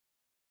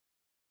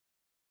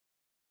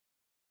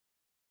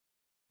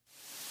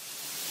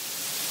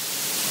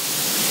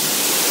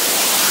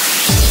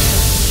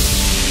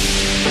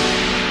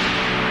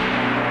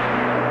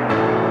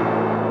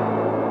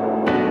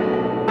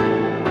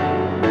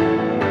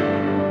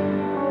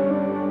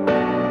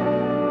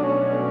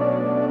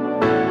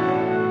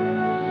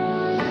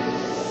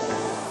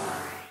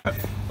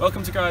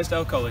Welcome to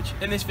Grizedale College.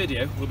 In this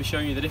video we'll be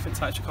showing you the different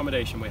types of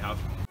accommodation we have.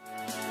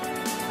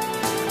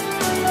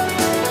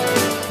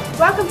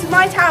 Welcome to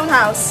my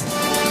townhouse.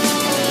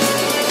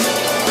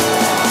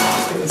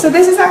 So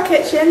this is our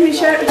kitchen. We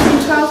share it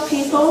between 12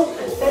 people.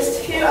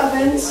 There's 2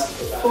 ovens,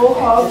 4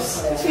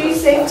 hobs, 2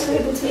 sinks for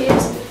people to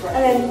use,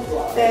 and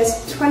then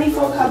there's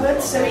 24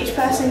 cupboards, so each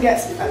person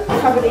gets a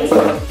cupboard each.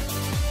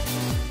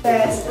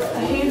 There's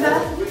a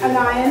hoover, an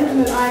iron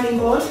and an ironing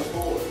board.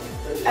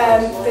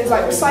 There's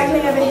like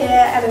recycling over here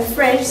and a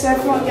fridge, so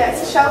everyone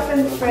gets a shelf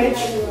in the fridge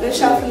and a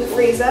shelf in the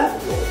freezer.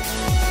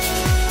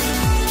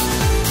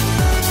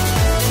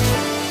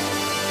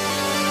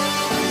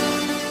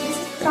 This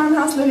is the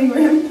townhouse living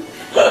room.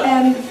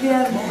 We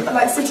have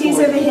like settees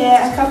over here,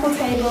 a couple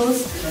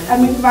tables,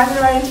 and we provided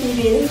our own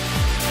TV.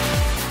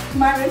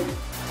 My room.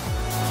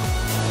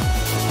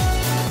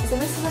 So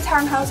this is a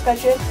townhouse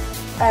bedroom.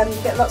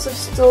 You get lots of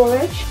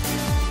storage,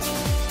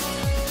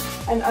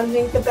 and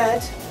underneath the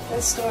bed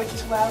there's storage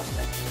as well.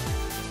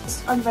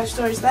 There's underbed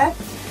storage there.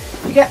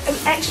 You get an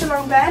extra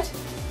long bed,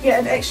 you get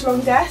an extra long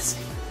desk,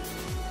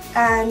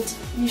 and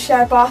you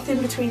share a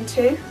bathroom between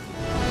 2.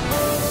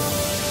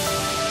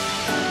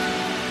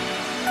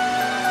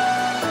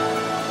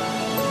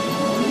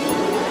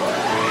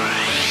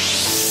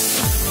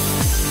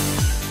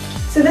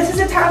 So this is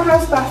a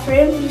townhouse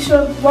bathroom. You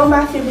share 1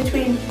 bathroom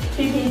between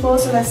 2 people,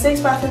 so there's 6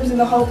 bathrooms in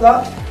the whole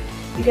block.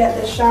 You get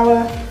the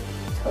shower,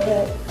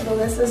 toilet, and all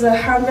this. There's a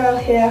handrail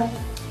here,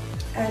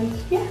 and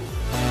yeah.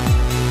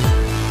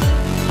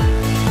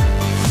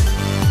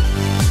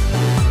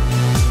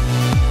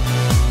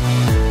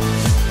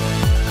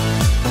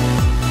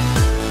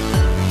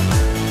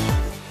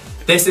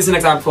 This is an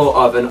example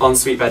of an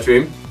ensuite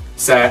bedroom.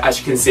 So as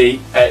you can see,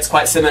 it's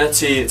quite similar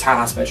to the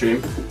townhouse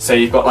bedroom. So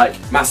you've got like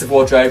massive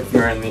wardrobe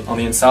mirror on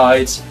the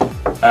inside,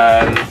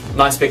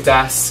 nice big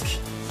desk,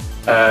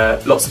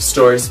 lots of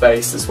storage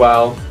space as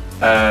well.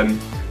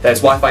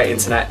 There's Wi-Fi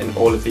internet in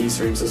all of these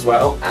rooms as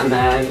well. And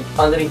then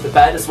underneath the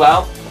bed as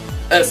well,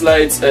 there's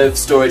loads of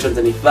storage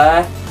underneath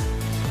there.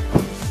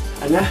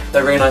 And yeah,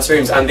 they're really nice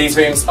rooms. And these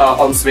rooms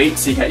are ensuite,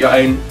 so you get your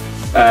own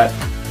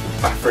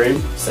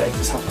bathroom. So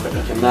just have a quick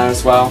look in there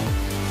as well.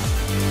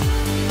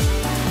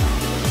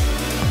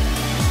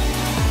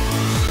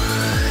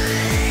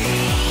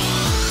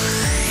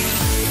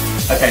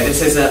 Okay,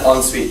 this is an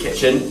ensuite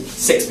kitchen.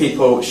 6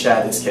 people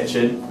share this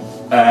kitchen.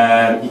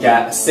 You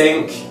get a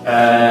sink,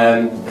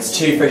 there's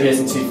 2 fridges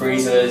and 2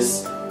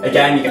 freezers.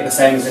 Again, you get the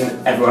same as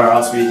in everywhere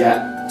else, where you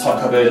get top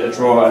cupboard, a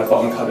drawer and a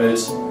bottom cupboard,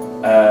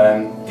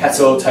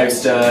 kettle,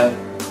 toaster,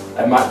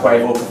 a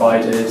microwave all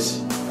provided,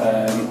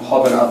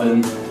 hob and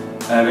oven,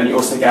 and you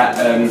also get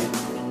a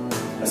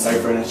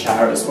sofa and a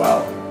chair as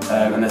well.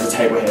 And there's a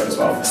table here as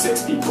well for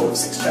 6 people,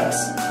 6 chairs.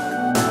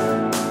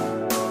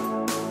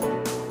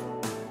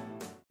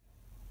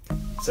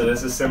 So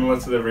this is similar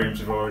to the rooms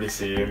we've already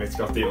seen. It's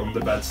got the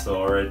underbed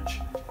storage.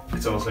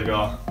 It's also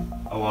got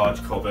a large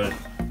cupboard.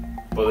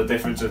 But the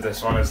difference with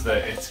this one is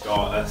that it's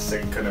got a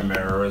sink and a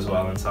mirror as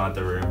well inside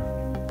the room.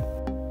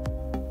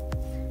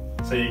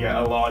 So you get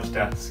a large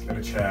desk and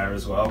a chair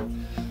as well.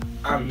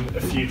 And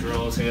a few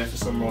drawers here for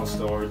some more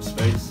storage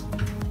space.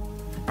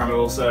 And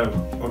also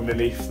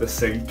underneath the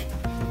sink,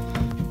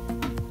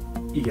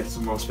 you get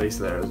some more space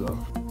there as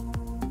well.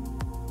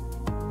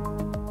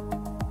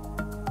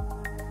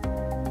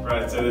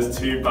 Right, so there's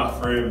 2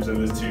 bathrooms and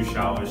there's 2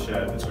 showers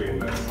shared between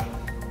them.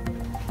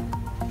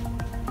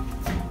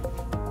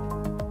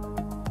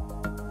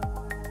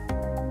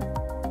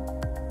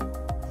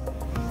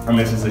 And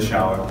this is the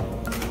shower.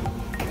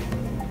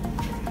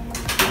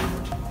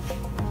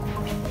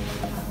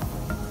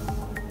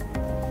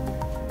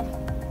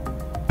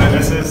 And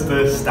this is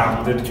the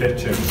standard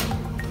kitchen.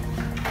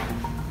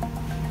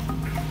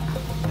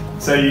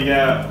 So you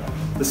get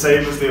the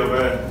same as the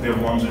other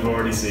ones we've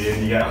already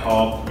seen. You get a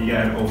hob, you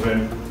get an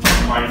oven,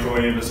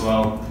 microwave as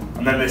well,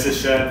 and then this is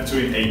shared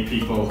between 8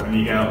 people, and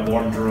you get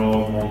 1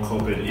 drawer, 1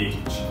 cupboard each,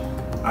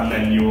 and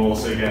then you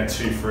also get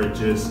 2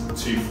 fridges,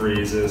 2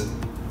 freezers,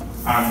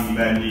 and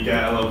then you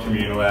get a little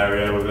communal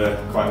area with a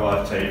quite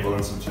large table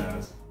and some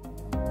chairs.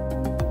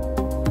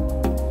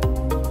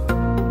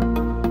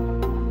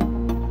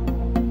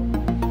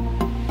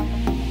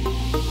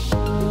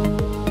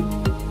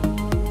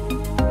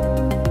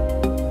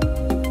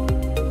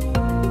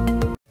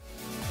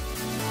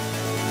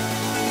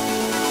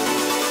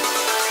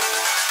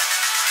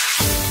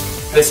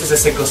 This is a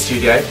single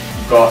studio.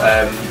 You've got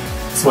a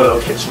small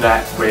little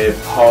kitchenette with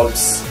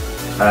hobs,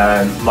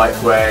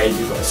 microwave,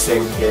 you've got a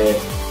sink here.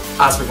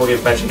 As we've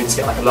already mentioned, you can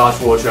get like a large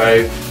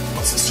wardrobe,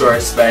 lots of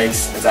storage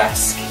space, a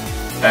desk,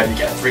 you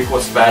get a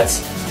 3/4 bed,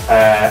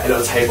 a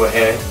little table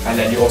here, and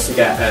then you also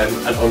get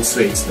an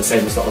ensuite, the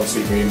same as the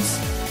ensuite rooms,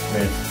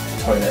 with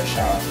toilet,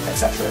 shower,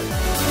 etc.